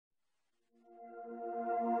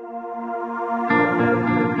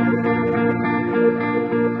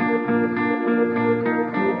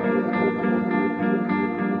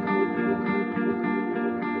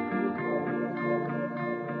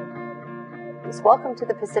Systems. Welcome to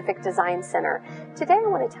the Pacific Design Center. Today I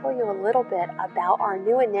want to tell you a little bit about our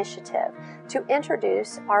new initiative to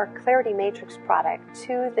introduce our Clarity Matrix product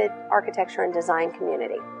to the architecture and design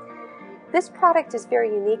community. This product is very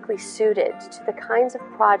uniquely suited to the kinds of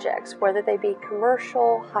projects, whether they be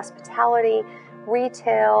commercial, hospitality,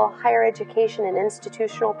 retail, higher education and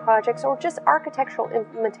institutional projects, or just architectural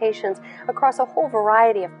implementations across a whole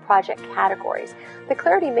variety of project categories. The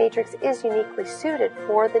Clarity Matrix is uniquely suited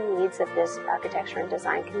for the needs of this architecture and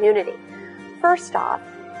design community. First off,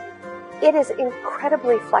 it is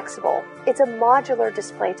incredibly flexible. It's a modular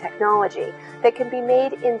display technology that can be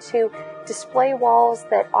made into display walls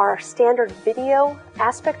that are standard video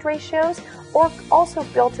aspect ratios, or also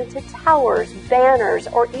built into towers, banners,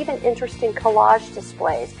 or even interesting collage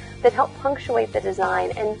displays that help punctuate the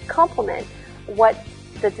design and complement what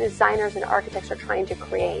the designers and architects are trying to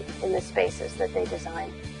create in the spaces that they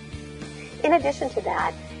design. In addition to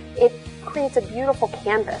that, it creates a beautiful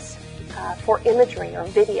canvas for imagery or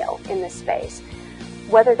video in the space,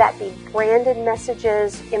 whether that be branded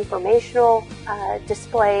messages, informational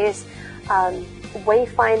displays,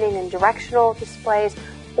 wayfinding and directional displays,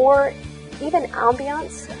 or even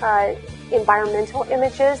ambiance, environmental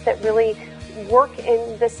images that really work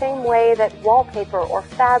in the same way that wallpaper or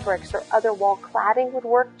fabrics or other wall cladding would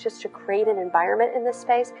work, just to create an environment in this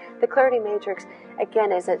space. The Clarity Matrix,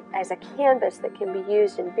 again, is as a canvas that can be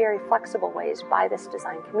used in very flexible ways by this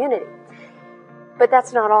design community. But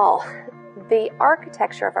that's not all. The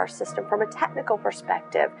architecture of our system, from a technical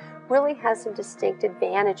perspective, really has some distinct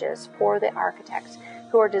advantages for the architects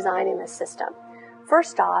who are designing this system.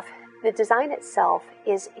 First off, the design itself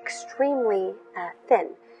is extremely thin.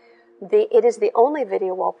 It is the only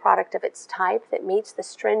video wall product of its type that meets the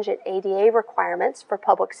stringent ADA requirements for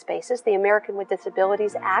public spaces. The American with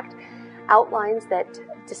Disabilities Act outlines that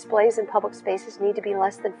displays in public spaces need to be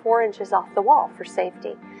less than 4 inches off the wall for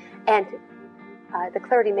safety. And the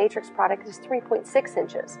Clarity Matrix product is 3.6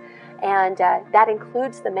 inches, and that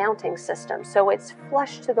includes the mounting system. So it's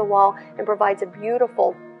flush to the wall and provides a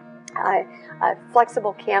beautiful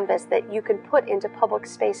flexible canvas that you can put into public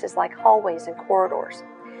spaces like hallways and corridors.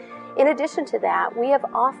 In addition to that, we have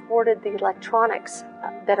off-boarded the electronics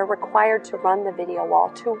that are required to run the video wall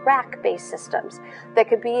to rack-based systems that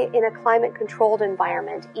could be in a climate-controlled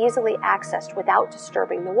environment, easily accessed without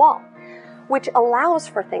disturbing the wall, which allows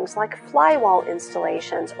for things like flywall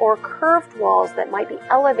installations or curved walls that might be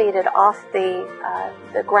elevated off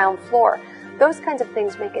the ground floor. Those kinds of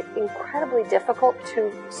things make it incredibly difficult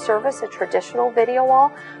to service a traditional video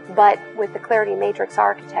wall, but with the Clarity Matrix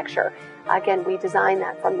architecture, again, we designed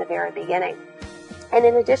that from the very beginning. And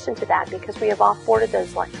in addition to that, because we have off-boarded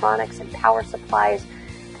those electronics and power supplies,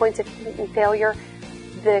 points of heat and failure,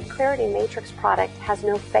 the Clarity Matrix product has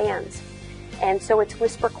no fans. And so it's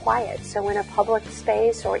whisper quiet. So in a public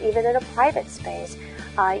space or even in a private space,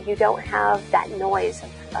 you don't have that noise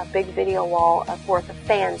of a big video wall worth of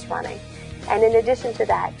fans running. And in addition to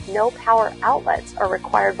that, no power outlets are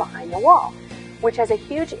required behind the wall, which has a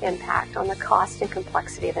huge impact on the cost and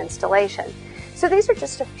complexity of installation. So these are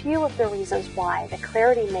just a few of the reasons why the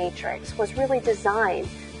Clarity Matrix was really designed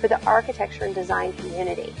for the architecture and design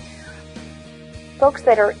community. Folks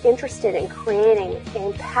that are interested in creating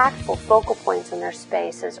impactful focal points in their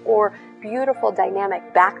spaces or beautiful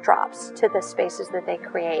dynamic backdrops to the spaces that they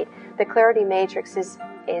create, the Clarity Matrix is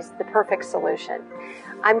the perfect solution.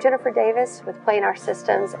 I'm Jennifer Davis with Planar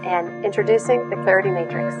Systems and introducing the Clarity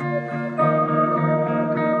Matrix.